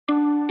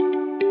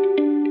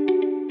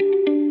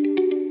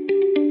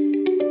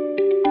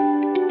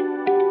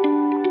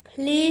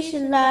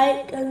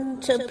like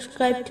and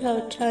subscribe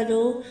to our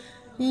channel.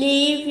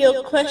 Leave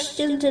your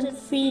questions and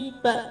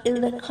feedback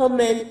in the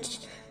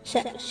comments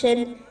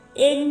section.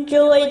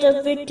 Enjoy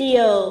the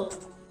video.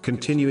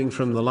 Continuing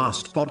from the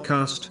last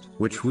podcast,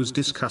 which was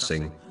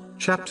discussing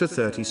chapter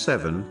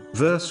 37,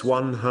 verse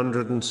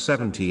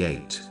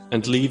 178.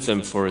 And leave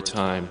them for a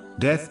time.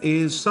 Death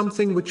is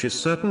something which is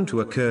certain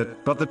to occur,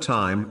 but the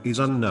time is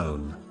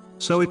unknown.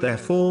 So it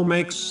therefore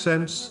makes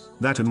sense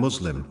that a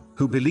Muslim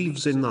who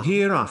believes in the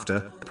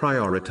hereafter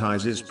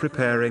prioritizes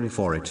preparing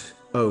for it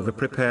over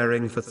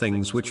preparing for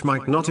things which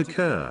might not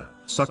occur,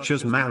 such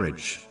as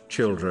marriage,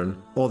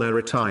 children, or their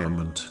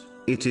retirement.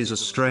 It is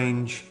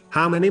strange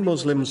how many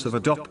Muslims have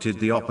adopted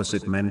the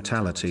opposite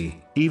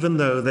mentality, even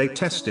though they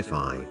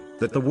testify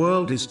that the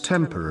world is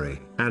temporary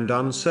and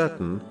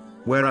uncertain,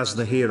 whereas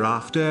the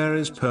hereafter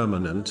is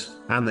permanent,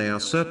 and they are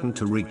certain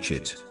to reach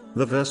it.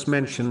 The verse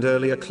mentioned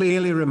earlier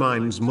clearly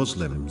reminds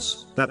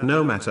Muslims that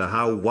no matter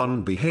how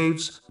one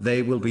behaves,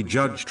 they will be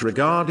judged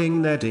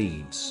regarding their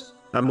deeds.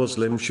 A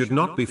Muslim should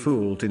not be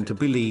fooled into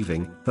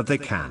believing that they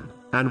can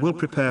and will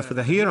prepare for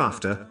the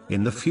hereafter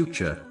in the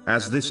future,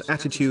 as this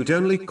attitude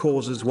only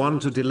causes one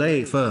to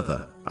delay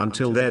further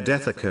until their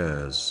death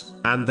occurs,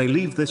 and they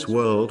leave this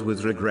world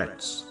with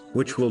regrets,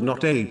 which will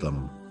not aid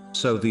them.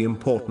 So the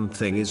important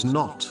thing is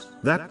not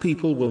that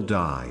people will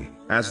die,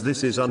 as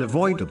this is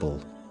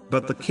unavoidable,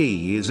 but the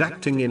key is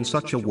acting in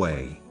such a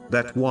way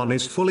that one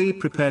is fully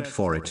prepared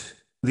for it.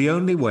 The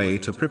only way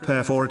to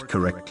prepare for it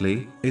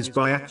correctly is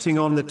by acting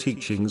on the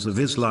teachings of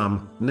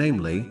Islam,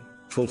 namely,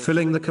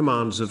 fulfilling the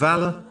commands of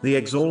Allah, the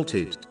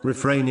Exalted,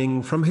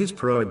 refraining from His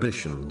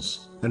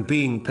prohibitions, and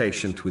being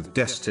patient with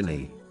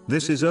destiny.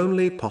 This is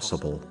only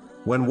possible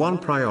when one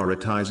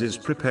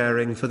prioritizes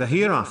preparing for the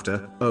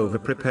hereafter over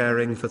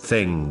preparing for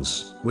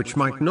things which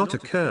might not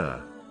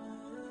occur.